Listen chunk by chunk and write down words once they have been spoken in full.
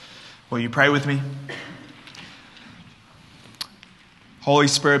Will you pray with me? Holy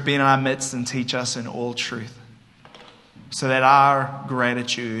Spirit, be in our midst and teach us in all truth, so that our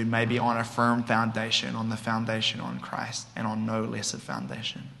gratitude may be on a firm foundation, on the foundation on Christ, and on no lesser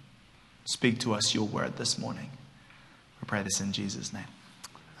foundation. Speak to us your word this morning. We pray this in Jesus' name.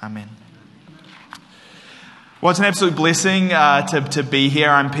 Amen. Well, it's an absolute blessing to be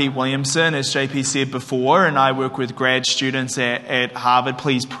here. I'm Pete Williamson, as JP said before, and I work with grad students at Harvard.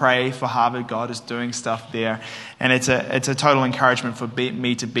 Please pray for Harvard. God is doing stuff there, and it's a total encouragement for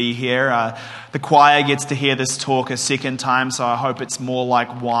me to be here. The choir gets to hear this talk a second time, so I hope it's more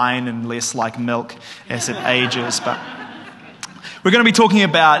like wine and less like milk as it ages. But we're going to be talking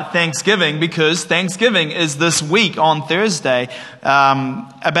about Thanksgiving because Thanksgiving is this week on Thursday,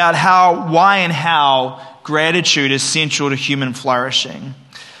 about why and how gratitude is central to human flourishing.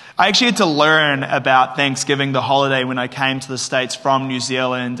 I actually had to learn about Thanksgiving, the holiday, when I came to the States from New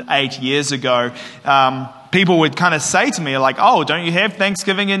Zealand 8 years ago. People would kind of say to me, like, "Oh, don't you have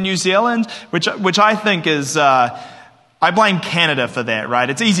Thanksgiving in New Zealand?" Which I think is, I blame Canada for that, right?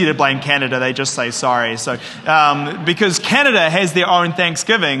 It's easy to blame Canada. They just say sorry. So, because Canada has their own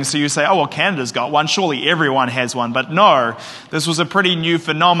Thanksgiving, so you say, "Oh, well, Canada's got one. Surely everyone has one." But no, this was a pretty new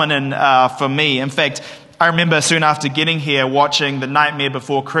phenomenon for me. In fact, I remember soon after getting here watching The Nightmare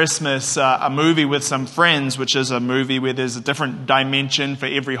Before Christmas, a movie with some friends, which is a movie where there's a different dimension for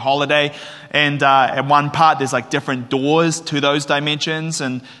every holiday. And at one part, there's like different doors to those dimensions.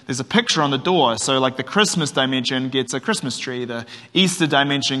 And there's a picture on the door. So like the Christmas dimension gets a Christmas tree. The Easter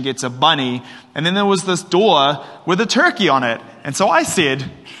dimension gets a bunny. And then there was this door with a turkey on it. And so I said,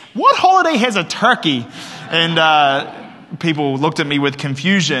 "What holiday has a turkey?" And people looked at me with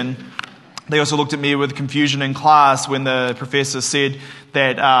confusion. They also looked at me with confusion in class when the professor said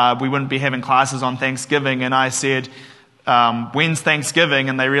that we wouldn't be having classes on Thanksgiving. And I said, "When's Thanksgiving?"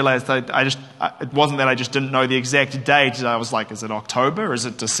 And they realized that it wasn't that I just didn't know the exact date. I was like, "Is it October? Is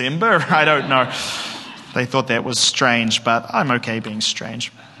it December?" I don't know. They thought that was strange, but I'm okay being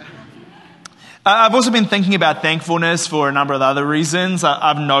strange. I've also been thinking about thankfulness for a number of other reasons.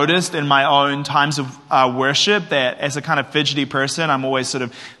 I've noticed in my own times of worship that as a kind of fidgety person, I'm always sort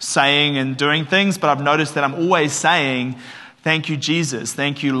of saying and doing things, but I've noticed that I'm always saying, "Thank you, Jesus.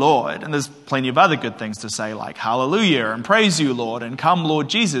 Thank you, Lord." And there's plenty of other good things to say, like "Hallelujah" and "Praise you, Lord" and "Come, Lord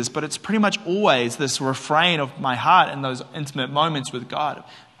Jesus." But it's pretty much always this refrain of my heart in those intimate moments with God.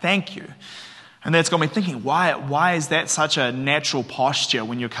 Thank you. And that's got me thinking, why is that such a natural posture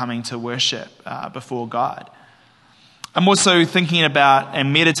when you're coming to worship before God? I'm also thinking about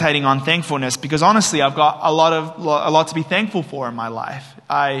and meditating on thankfulness because honestly, I've got a lot to be thankful for in my life.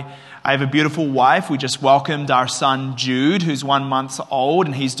 I have a beautiful wife. We just welcomed our son Jude, who's 1 month old,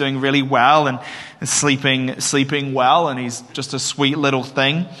 and he's doing really well and sleeping well, and he's just a sweet little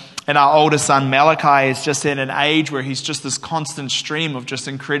thing. And our older son, Malachi, is just at an age where he's just this constant stream of just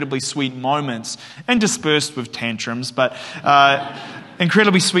incredibly sweet moments and dispersed with tantrums, but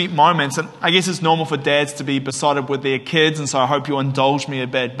incredibly sweet moments. And I guess it's normal for dads to be besotted with their kids, and so I hope you'll indulge me a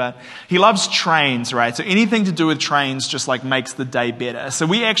bit. But he loves trains, right? So anything to do with trains just like makes the day better. So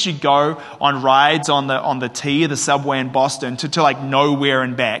we actually go on rides on the T, the subway in Boston, to like nowhere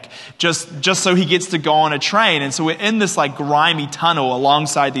and back, just so he gets to go on a train. And so we're in this like grimy tunnel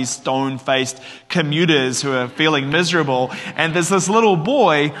alongside these stone-faced commuters who are feeling miserable. And there's this little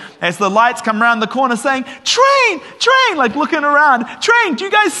boy, as the lights come around the corner, saying, "Train, train," like looking around. "Train, do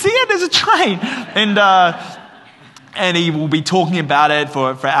you guys see it? There's a train." And he will be talking about it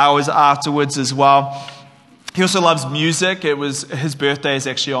for hours afterwards as well. He also loves music. His birthday is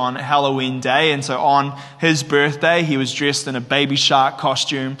actually on Halloween Day, and so on his birthday, he was dressed in a baby shark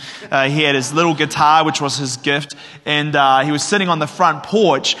costume. He had his little guitar, which was his gift, and he was sitting on the front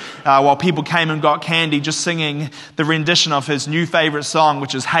porch while people came and got candy, just singing the rendition of his new favorite song,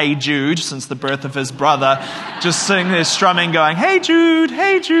 which is "Hey Jude," since the birth of his brother. Just sitting there strumming, going, "Hey Jude,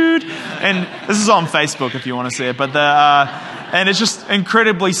 hey Jude." And this is on Facebook if you want to see it, but and it's just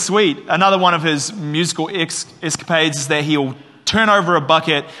incredibly sweet. Another one of his musical escapades is that he'll turn over a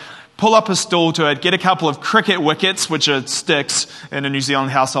bucket, pull up a stool to it, get a couple of cricket wickets, which are sticks in a New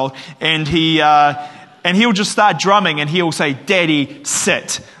Zealand household, and he'll just start drumming, and he'll say, "Daddy,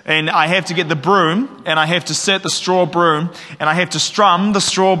 sit." And I have to get the broom, and I have to set the straw broom, and I have to strum the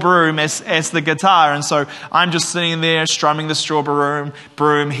straw broom as the guitar. And so I'm just sitting there strumming the straw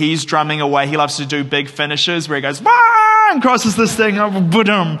broom. He's drumming away. He loves to do big finishes where he goes, "Wah!" and crosses this thing over,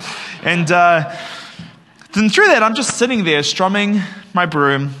 boom. And then through that, I'm just sitting there strumming my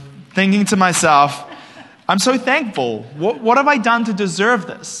broom, thinking to myself, I'm so thankful. What have I done to deserve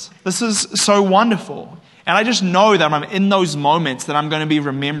this? This is so wonderful. And I just know that I'm in those moments that I'm going to be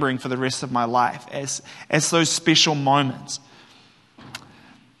remembering for the rest of my life as those special moments.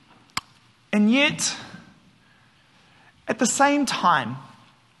 And yet, at the same time,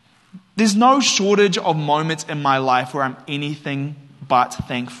 there's no shortage of moments in my life where I'm anything but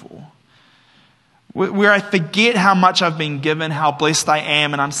thankful. Where I forget how much I've been given, how blessed I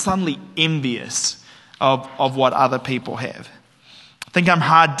am, and I'm suddenly envious of what other people have. I think I'm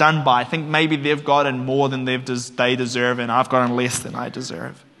hard done by. I think maybe they've gotten more than they deserve, and I've gotten less than I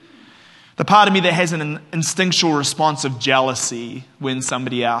deserve. The part of me that has an instinctual response of jealousy when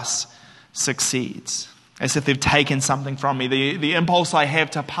somebody else succeeds, as if they've taken something from me. The impulse I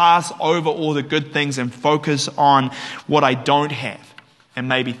have to pass over all the good things and focus on what I don't have and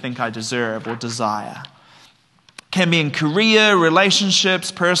maybe think I deserve or desire. Can be in career,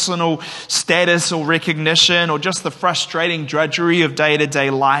 relationships, personal status or recognition, or just the frustrating drudgery of day-to-day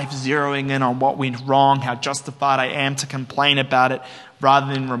life, zeroing in on what went wrong, how justified I am to complain about it,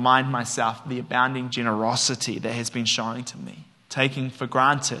 rather than remind myself of the abounding generosity that has been shown to me, taking for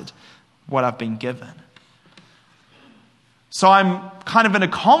granted what I've been given. So I'm kind of in a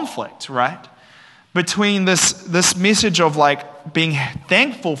conflict, right? Between this message of like being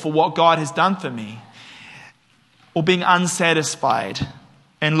thankful for what God has done for me, or being unsatisfied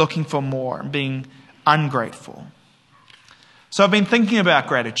and looking for more and being ungrateful. So I've been thinking about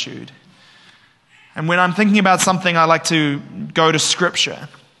gratitude. And when I'm thinking about something, I like to go to Scripture.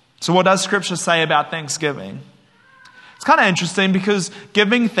 So what does Scripture say about Thanksgiving? It's kind of interesting because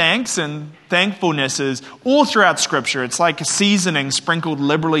giving thanks and thankfulness is all throughout Scripture. It's like a seasoning sprinkled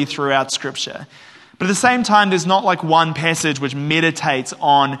liberally throughout Scripture. But at the same time, there's not like one passage which meditates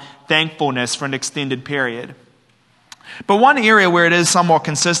on thankfulness for an extended period. But one area where it is somewhat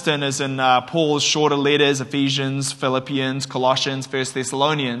consistent is in Paul's shorter letters, Ephesians, Philippians, Colossians, 1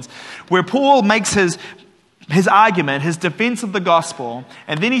 Thessalonians, where Paul makes his argument, his defense of the gospel,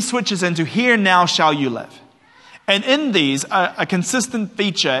 and then he switches into here now shall you live. And in these, a consistent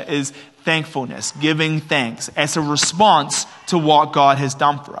feature is thankfulness, giving thanks as a response to what God has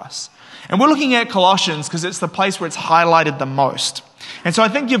done for us. And we're looking at Colossians because it's the place where it's highlighted the most. And so I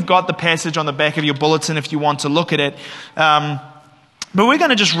think you've got the passage on the back of your bulletin if you want to look at it. But we're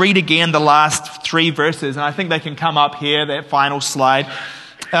going to just read again the last 3 verses, and I think they can come up here, that final slide,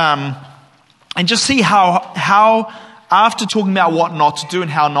 and just see how after talking about what not to do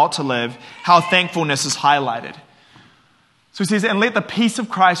and how not to live, how thankfulness is highlighted. So he says, and let the peace of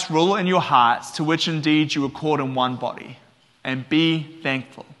Christ rule in your hearts, to which indeed you were called in one body, and be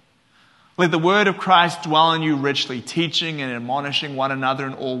thankful. Let the word of Christ dwell in you richly, teaching and admonishing one another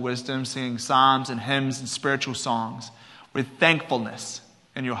in all wisdom, singing psalms and hymns and spiritual songs with thankfulness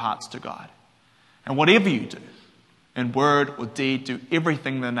in your hearts to God. And whatever you do, in word or deed, do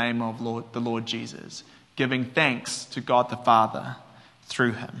everything in the name of the Lord Jesus, giving thanks to God the Father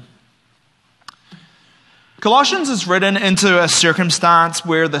through him. Colossians is written into a circumstance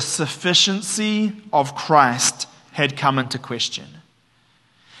where the sufficiency of Christ had come into question.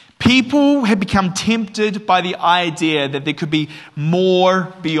 People had become tempted by the idea that there could be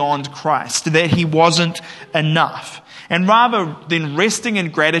more beyond Christ, that he wasn't enough. And rather than resting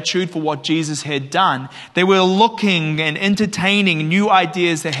in gratitude for what Jesus had done, they were looking and entertaining new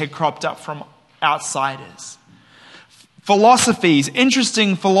ideas that had cropped up from outsiders. Philosophies,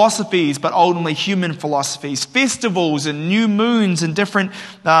 interesting philosophies, but ultimately human philosophies. Festivals and new moons and different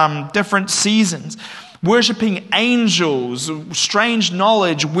seasons. Worshipping angels, strange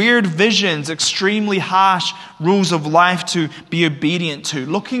knowledge, weird visions, extremely harsh rules of life to be obedient to.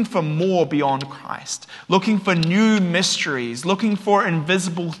 Looking for more beyond Christ. Looking for new mysteries. Looking for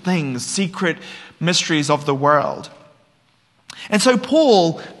invisible things, secret mysteries of the world. And so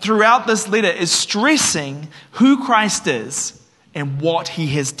Paul, throughout this letter, is stressing who Christ is and what he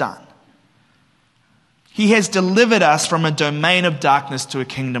has done. He has delivered us from a domain of darkness to a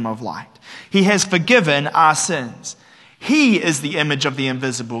kingdom of light. He has forgiven our sins. He is the image of the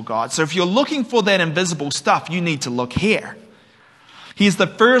invisible God. So if you're looking for that invisible stuff, you need to look here. He is the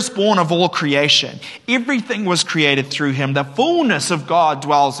firstborn of all creation. Everything was created through him. The fullness of God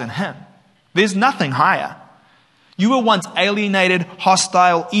dwells in him. There's nothing higher. You were once alienated,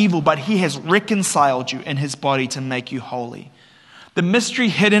 hostile, evil, but he has reconciled you in his body to make you holy. The mystery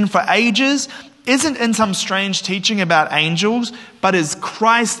hidden for ages isn't in some strange teaching about angels, but is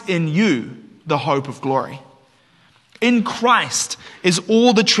Christ in you, the hope of glory. In Christ is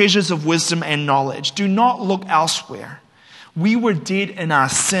all the treasures of wisdom and knowledge. Do not look elsewhere. We were dead in our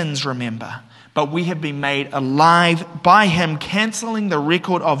sins, remember, but we have been made alive by him, cancelling the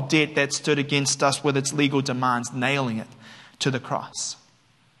record of debt that stood against us with its legal demands, nailing it to the cross.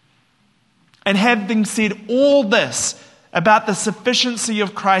 And having said all this about the sufficiency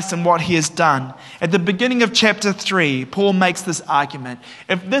of Christ and what he has done, at the beginning of chapter 3, Paul makes this argument.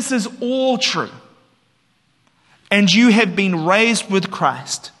 If this is all true, and you have been raised with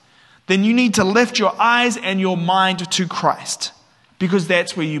Christ, then you need to lift your eyes and your mind to Christ, because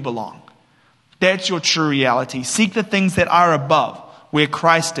that's where you belong. That's your true reality. Seek the things that are above, where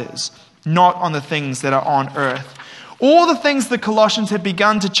Christ is, not on the things that are on earth. All the things the Colossians had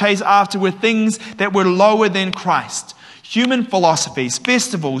begun to chase after were things that were lower than Christ. Human philosophies,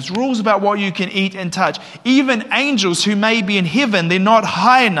 festivals, rules about what you can eat and touch. Even angels who may be in heaven, they're not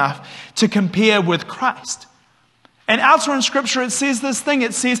high enough to compare with Christ. And elsewhere in Scripture it says this thing.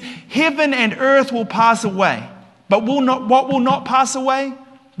 It says, heaven and earth will pass away. But what will not pass away?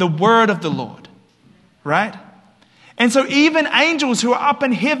 The word of the Lord. Right? And so even angels who are up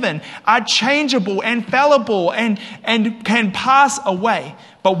in heaven are changeable and fallible and can pass away.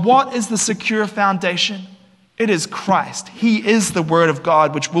 But what is the secure foundation? It is Christ. He is the word of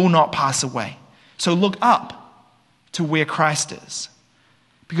God which will not pass away. So look up to where Christ is.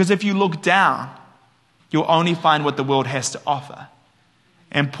 Because if you look down, you'll only find what the world has to offer.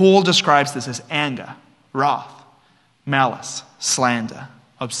 And Paul describes this as anger, wrath, malice, slander,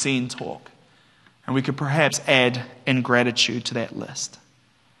 obscene talk. And we could perhaps add ingratitude to that list.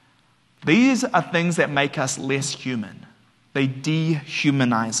 These are things that make us less human. They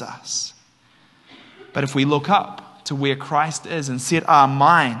dehumanize us. But if we look up to where Christ is and set our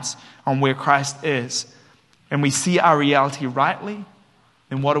minds on where Christ is, and we see our reality rightly,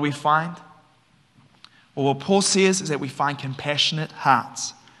 then what do we find? Well, what Paul says is that we find compassionate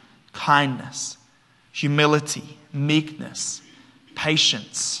hearts, kindness, humility, meekness,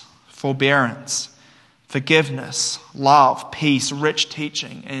 patience, forbearance, forgiveness, love, peace, rich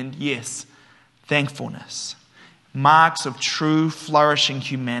teaching, and yes, thankfulness. Marks of true flourishing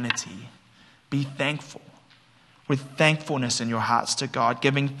humanity. Be thankful with thankfulness in your hearts to God,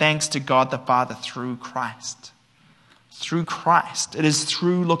 giving thanks to God the Father through Christ. Through Christ. It is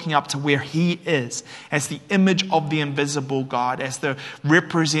through looking up to where he is as the image of the invisible God, as the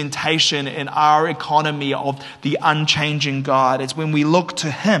representation in our economy of the unchanging God. It's when we look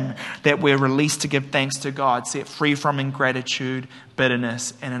to him that we're released to give thanks to God, set free from ingratitude,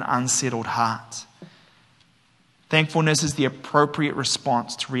 bitterness, and an unsettled heart. Thankfulness is the appropriate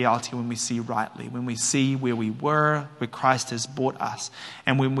response to reality when we see rightly, when we see where we were, where Christ has brought us,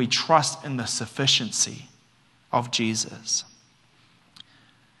 and when we trust in the sufficiency of Jesus.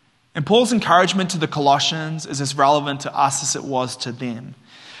 And Paul's encouragement to the Colossians is as relevant to us as it was to them.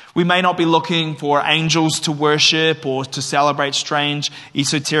 We may not be looking for angels to worship or to celebrate strange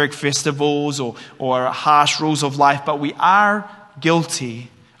esoteric festivals or harsh rules of life, but we are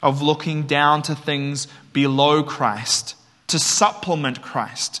guilty of looking down to things below Christ, to supplement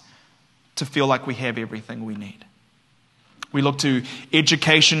Christ, to feel like we have everything we need. We look to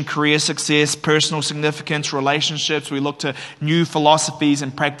education, career success, personal significance, relationships. We look to new philosophies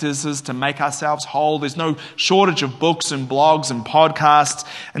and practices to make ourselves whole. There's no shortage of books and blogs and podcasts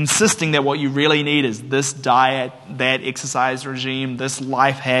insisting that what you really need is this diet, that exercise regime, this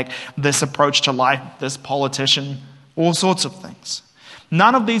life hack, this approach to life, this politician, all sorts of things.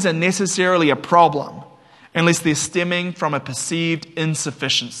 None of these are necessarily a problem unless they're stemming from a perceived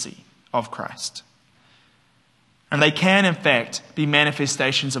insufficiency of Christ. And they can, in fact, be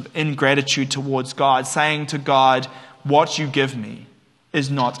manifestations of ingratitude towards God, saying to God, what you give me is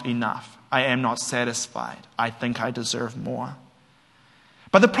not enough. I am not satisfied. I think I deserve more.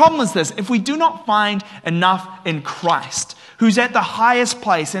 But the problem is this: if we do not find enough in Christ, who's at the highest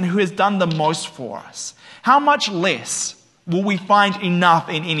place and who has done the most for us, how much less will we find enough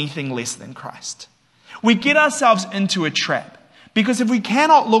in anything less than Christ? We get ourselves into a trap, because if we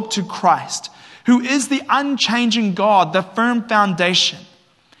cannot look to Christ, who is the unchanging God, the firm foundation,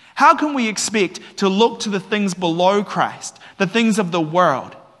 how can we expect to look to the things below Christ, the things of the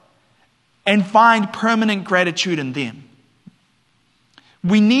world, and find permanent gratitude in them?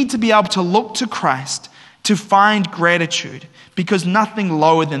 We need to be able to look to Christ to find gratitude, because nothing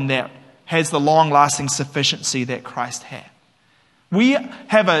lower than that has the long-lasting sufficiency that Christ had. We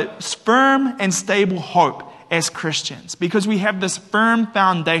have a firm and stable hope as Christians because we have this firm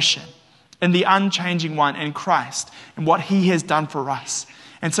foundation in the unchanging one, in Christ, and what he has done for us.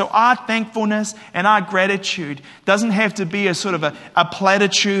 And so our thankfulness and our gratitude doesn't have to be a sort of a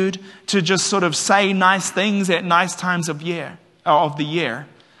platitude to just sort of say nice things at nice times of the year.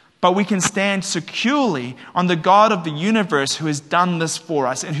 But we can stand securely on the God of the universe who has done this for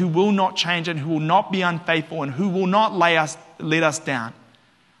us and who will not change and who will not be unfaithful and who will not let us down.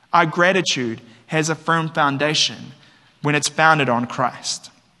 Our gratitude has a firm foundation when it's founded on Christ.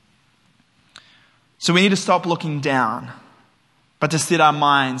 So we need to stop looking down, but to set our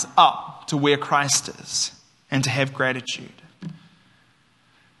minds up to where Christ is and to have gratitude.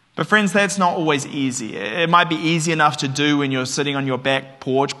 But friends, that's not always easy. It might be easy enough to do when you're sitting on your back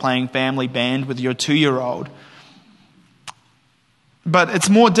porch playing family band with your 2-year-old. But it's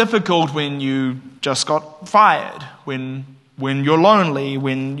more difficult when you just got fired, when you're lonely,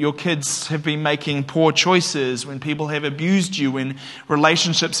 when your kids have been making poor choices, when people have abused you, when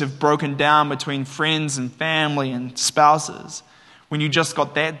relationships have broken down between friends and family and spouses, when you just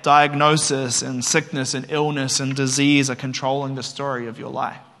got that diagnosis and sickness and illness and disease are controlling the story of your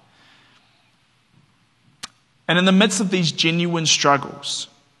life. And in the midst of these genuine struggles,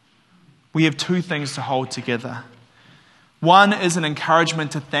 we have 2 things to hold together. One is an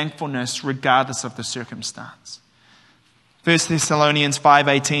encouragement to thankfulness regardless of the circumstance. 1 Thessalonians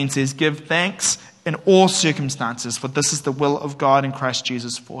 5:18 says, "Give thanks in all circumstances, for this is the will of God in Christ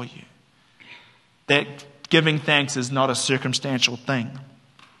Jesus for you." That giving thanks is not a circumstantial thing.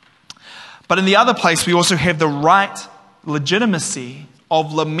 But in the other place, we also have the right legitimacy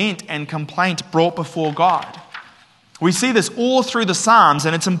of lament and complaint brought before God. We see this all through the Psalms,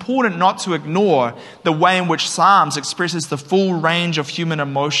 and it's important not to ignore the way in which Psalms expresses the full range of human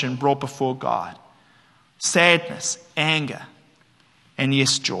emotion brought before God. Sadness, anger, and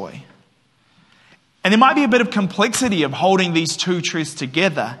yes, joy. And there might be a bit of complexity of holding these 2 truths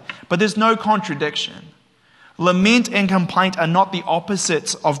together, but there's no contradiction. Lament and complaint are not the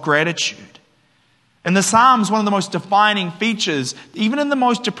opposites of gratitude. In the Psalms, one of the most defining features, even in the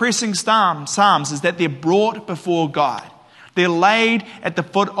most depressing Psalms, is that they're brought before God. They're laid at the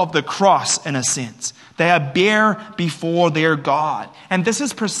foot of the cross, in a sense. They are bare before their God. And this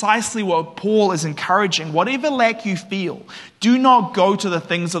is precisely what Paul is encouraging. Whatever lack you feel, do not go to the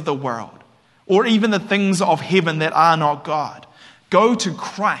things of the world, or even the things of heaven that are not God. Go to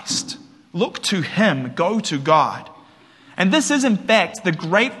Christ. Look to Him. Go to God. And this is, in fact, the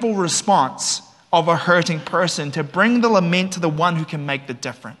grateful response of a hurting person, to bring the lament to the one who can make the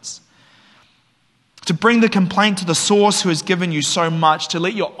difference. To bring the complaint to the source who has given you so much, to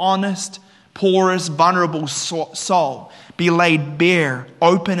let your honest, porous, vulnerable soul be laid bare,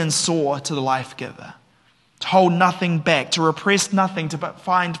 open and sore to the life giver. To hold nothing back, to repress nothing, to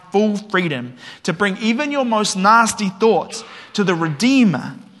find full freedom, to bring even your most nasty thoughts to the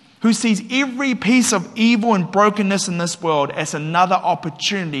Redeemer, who sees every piece of evil and brokenness in this world as another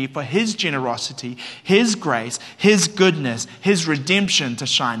opportunity for His generosity, His grace, His goodness, His redemption to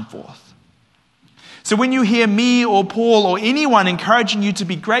shine forth. So when you hear me or Paul or anyone encouraging you to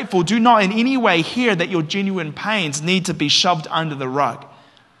be grateful, do not in any way hear that your genuine pains need to be shoved under the rug,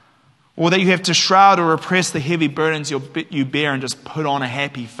 or that you have to shroud or repress the heavy burdens you bear and just put on a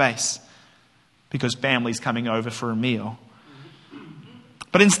happy face because family's coming over for a meal.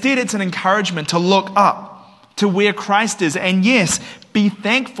 But instead, it's an encouragement to look up to where Christ is. And yes, be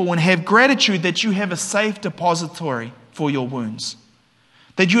thankful and have gratitude that you have a safe depository for your wounds.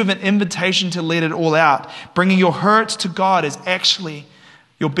 That you have an invitation to let it all out. Bringing your hurt to God is actually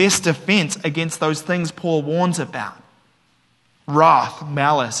your best defense against those things Paul warns about. Wrath,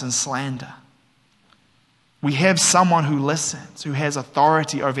 malice, and slander. We have someone who listens, who has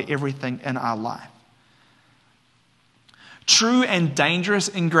authority over everything in our life. True and dangerous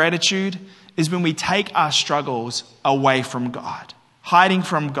ingratitude is when we take our struggles away from God, hiding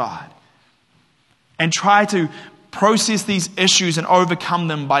from God, and try to process these issues and overcome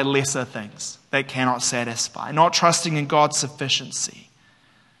them by lesser things that cannot satisfy, not trusting in God's sufficiency.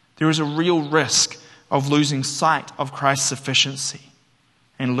 There is a real risk of losing sight of Christ's sufficiency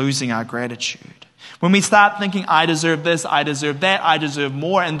and losing our gratitude. When we start thinking, I deserve this, I deserve that, I deserve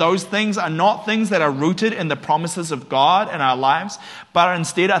more, and those things are not things that are rooted in the promises of God in our lives, but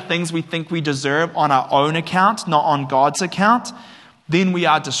instead are things we think we deserve on our own account, not on God's account, then we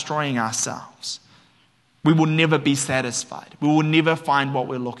are destroying ourselves. We will never be satisfied. We will never find what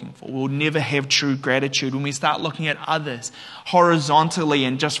we're looking for. We will never have true gratitude when we start looking at others horizontally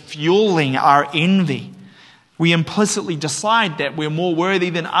and just fueling our envy. We implicitly decide that we're more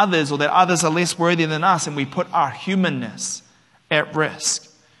worthy than others or that others are less worthy than us, and we put our humanness at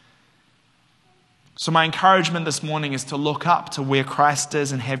risk. So my encouragement this morning is to look up to where Christ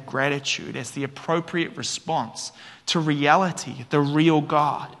is and have gratitude as the appropriate response to reality, the real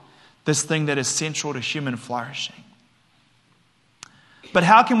God, this thing that is central to human flourishing. But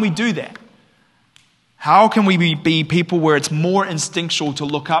how can we do that? How can we be people where it's more instinctual to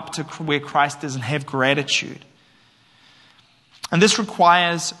look up to where Christ is and have gratitude? And this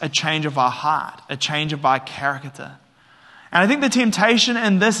requires a change of our heart, a change of our character. And I think the temptation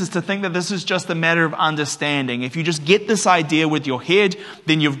in this is to think that this is just a matter of understanding. If you just get this idea with your head,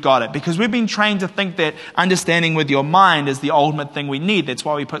 then you've got it. Because we've been trained to think that understanding with your mind is the ultimate thing we need. That's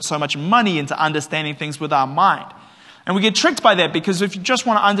why we put so much money into understanding things with our mind. And we get tricked by that, because if you just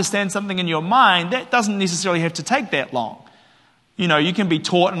want to understand something in your mind, that doesn't necessarily have to take that long. You can be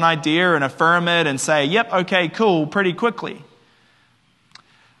taught an idea and affirm it and say, yep, okay, cool, pretty quickly.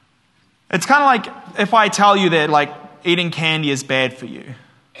 It's kind of like if I tell you that eating candy is bad for you.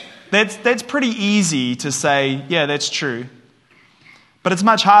 That's pretty easy to say, yeah, that's true. But it's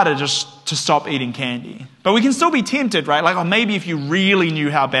much harder just to stop eating candy. But we can still be tempted, right? Maybe if you really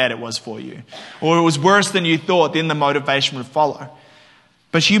knew how bad it was for you, or it was worse than you thought, then the motivation would follow.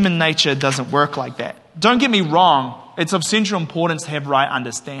 But human nature doesn't work like that. Don't get me wrong. It's of central importance to have right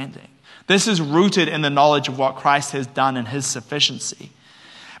understanding. This is rooted in the knowledge of what Christ has done in his sufficiency.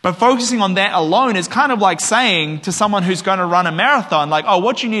 But focusing on that alone is kind of like saying to someone who's going to run a marathon,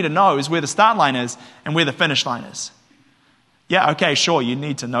 what you need to know is where the start line is and where the finish line is. Yeah, okay, sure, you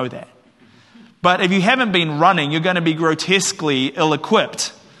need to know that. But if you haven't been running, you're going to be grotesquely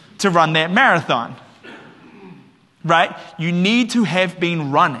ill-equipped to run that marathon. Right? You need to have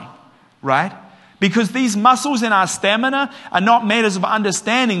been running, right? Because these muscles and our stamina are not matters of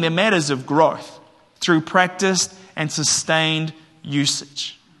understanding, they're matters of growth through practiced and sustained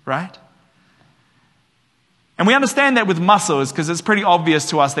usage, right? And we understand that with muscles because it's pretty obvious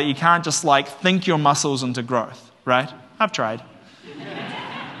to us that you can't just think your muscles into growth, right? I've tried.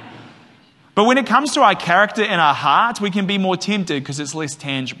 But when it comes to our character and our heart, we can be more tempted because it's less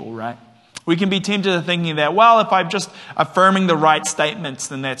tangible, right? We can be tempted to thinking that, if I'm just affirming the right statements,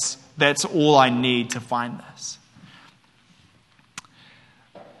 then that's all I need to find this.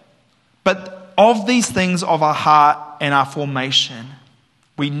 But of these things of our heart and our formation,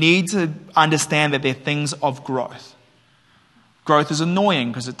 we need to understand that they're things of growth. Growth is annoying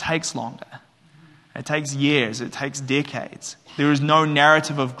because it takes longer. It takes years. It takes decades. There is no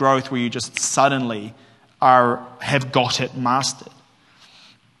narrative of growth where you just suddenly have got it mastered.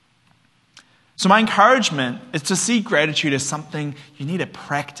 So my encouragement is to see gratitude as something you need to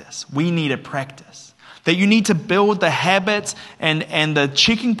practice. We need to practice. That you need to build the habits and the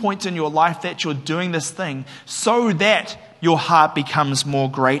checking points in your life that you're doing this thing so that your heart becomes more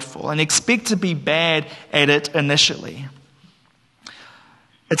grateful, and expect to be bad at it initially.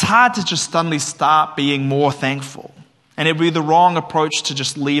 It's hard to just suddenly start being more thankful. And it would be the wrong approach to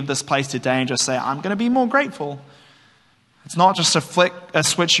just leave this place today and just say, I'm going to be more grateful. It's not just a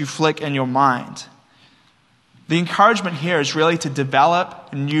switch you flick in your mind. The encouragement here is really to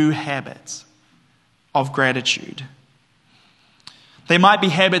develop new habits of gratitude. They might be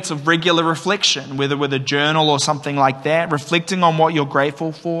habits of regular reflection, whether with a journal or something like that, reflecting on what you're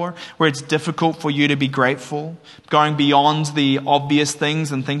grateful for, where it's difficult for you to be grateful, going beyond the obvious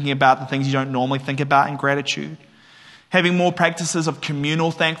things and thinking about the things you don't normally think about in gratitude. Having more practices of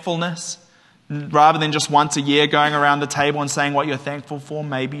communal thankfulness, rather than just once a year going around the table and saying what you're thankful for.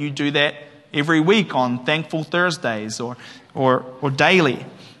 Maybe you do that every week on Thankful Thursdays or daily.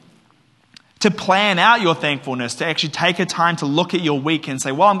 To plan out your thankfulness, to actually take a time to look at your week and say,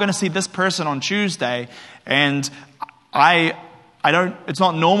 I'm going to see this person on Tuesday, and it's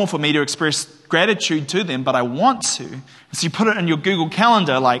not normal for me to express gratitude to them, but I want to. So you put it in your Google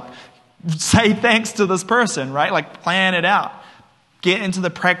Calendar, say thanks to this person, right? Plan it out. Get into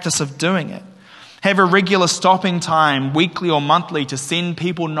the practice of doing it. Have a regular stopping time, weekly or monthly, to send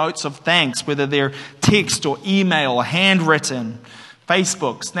people notes of thanks, whether they're text or email or handwritten,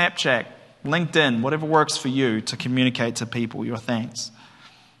 Facebook, Snapchat, LinkedIn, whatever works for you to communicate to people your thanks.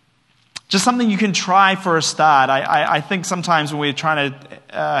 Just something you can try for a start. I think sometimes when we're trying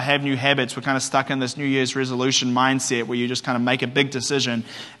to have new habits, we're kind of stuck in this New Year's resolution mindset where you just kind of make a big decision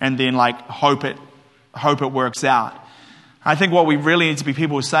and then hope it works out. I think what we really need to be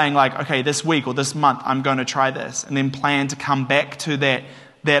people saying okay, this week or this month, I'm going to try this, and then plan to come back to that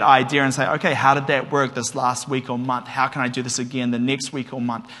idea and say, okay, how did that work this last week or month? How can I do this again the next week or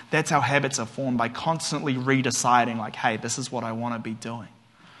month? That's how habits are formed, by constantly redeciding hey, this is what I want to be doing.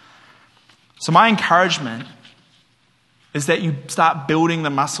 So my encouragement is that you start building the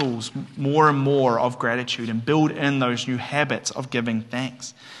muscles more and more of gratitude and build in those new habits of giving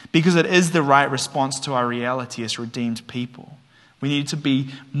thanks. Because it is the right response to our reality as redeemed people. We need to be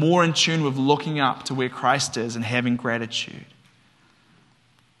more in tune with looking up to where Christ is and having gratitude.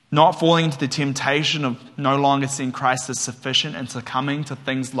 Not falling into the temptation of no longer seeing Christ as sufficient and succumbing to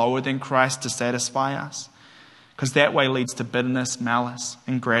things lower than Christ to satisfy us. Because that way leads to bitterness, malice,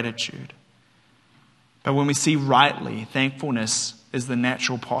 and ingratitude. But when we see rightly, thankfulness is the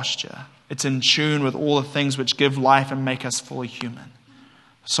natural posture. It's in tune with all the things which give life and make us fully human.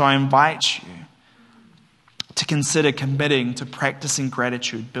 So I invite you to consider committing to practicing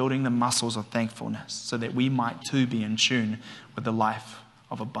gratitude, building the muscles of thankfulness, so that we might too be in tune with the life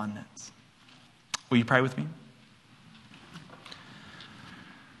of abundance. Will you pray with me?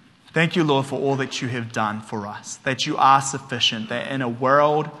 Thank you, Lord, for all that you have done for us, that you are sufficient, that in a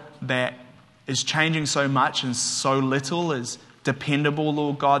world that is changing so much and so little is dependable,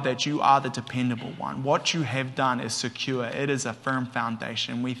 Lord God, that you are the dependable one. What you have done is secure. It is a firm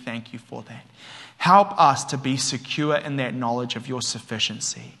foundation. We thank you for that. Help us to be secure in that knowledge of your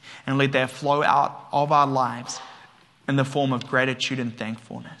sufficiency, and let that flow out of our lives in the form of gratitude and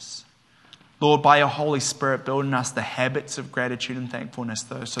thankfulness. Lord, by your Holy Spirit, build in us the habits of gratitude and thankfulness,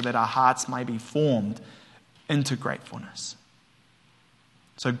 though, so that our hearts may be formed into gratefulness.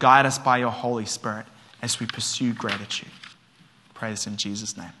 So guide us by your Holy Spirit as we pursue gratitude. Pray this in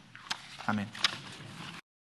Jesus' name. Amen.